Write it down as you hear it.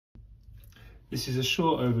This is a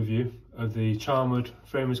short overview of the Charnwood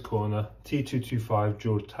Framers Corner T225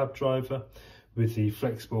 dual tab driver with the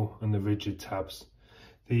flexible and the rigid tabs.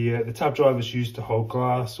 The tab driver is used to hold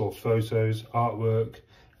glass or photos, artwork,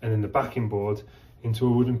 and then the backing board into a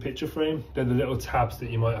wooden picture frame. They're the little tabs that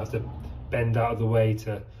you might have to bend out of the way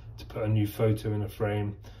to put a new photo in a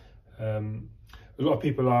frame. A lot of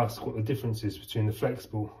people ask what the difference is between the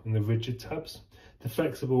flexible and the rigid tabs. The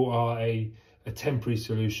flexible are a temporary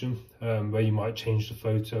solution where you might change the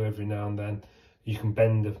photo every now and then. You can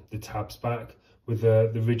bend the tabs back. With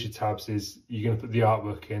the rigid tabs is you're going to put the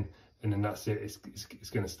artwork in and then that's it, it's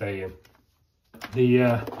going to stay in.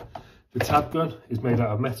 The tab gun is made out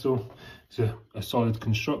of metal. It's a solid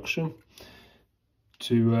construction.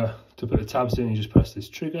 To put the tabs in, you just press this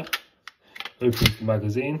trigger, open the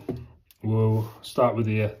magazine. We'll start with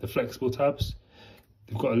the flexible tabs.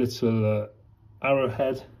 They've got a little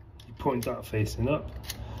arrowhead. You point that facing up,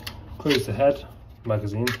 close the head,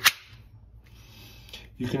 magazine.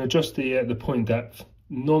 You can adjust the point depth.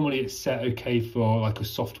 Normally it's set okay for like a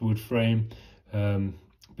softwood frame,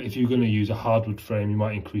 but if you're going to use a hardwood frame, you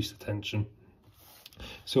might increase the tension.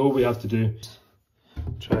 So all we have to do,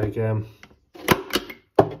 try again,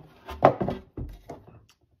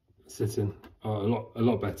 sitting a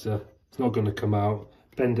lot better. It's not going to come out.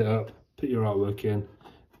 Bend it up, put your artwork in,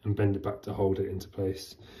 and bend it back to hold it into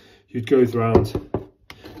place. You'd go around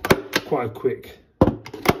quite a quick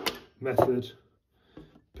method,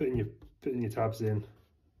 putting your tabs in,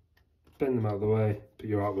 bend them out of the way, put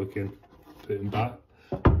your artwork in, put them back.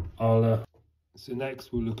 So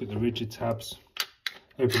next we'll look at the rigid tabs.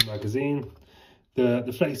 Open the magazine.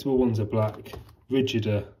 The flexible ones are black, rigid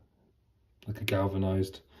are like a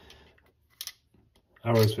galvanized.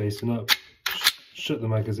 Arrows facing up, shut the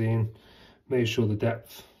magazine, make sure the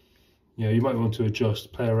depth, you might want to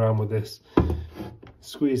adjust, play around with this,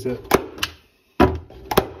 squeeze it. You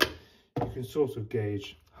can sort of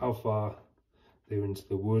gauge how far they're into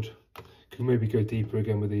the wood. You can maybe go deeper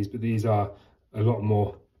again with these, but these are a lot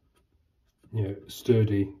more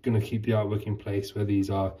sturdy, going to keep the artwork in place, where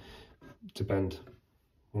these are to bend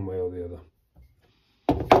one way or the other.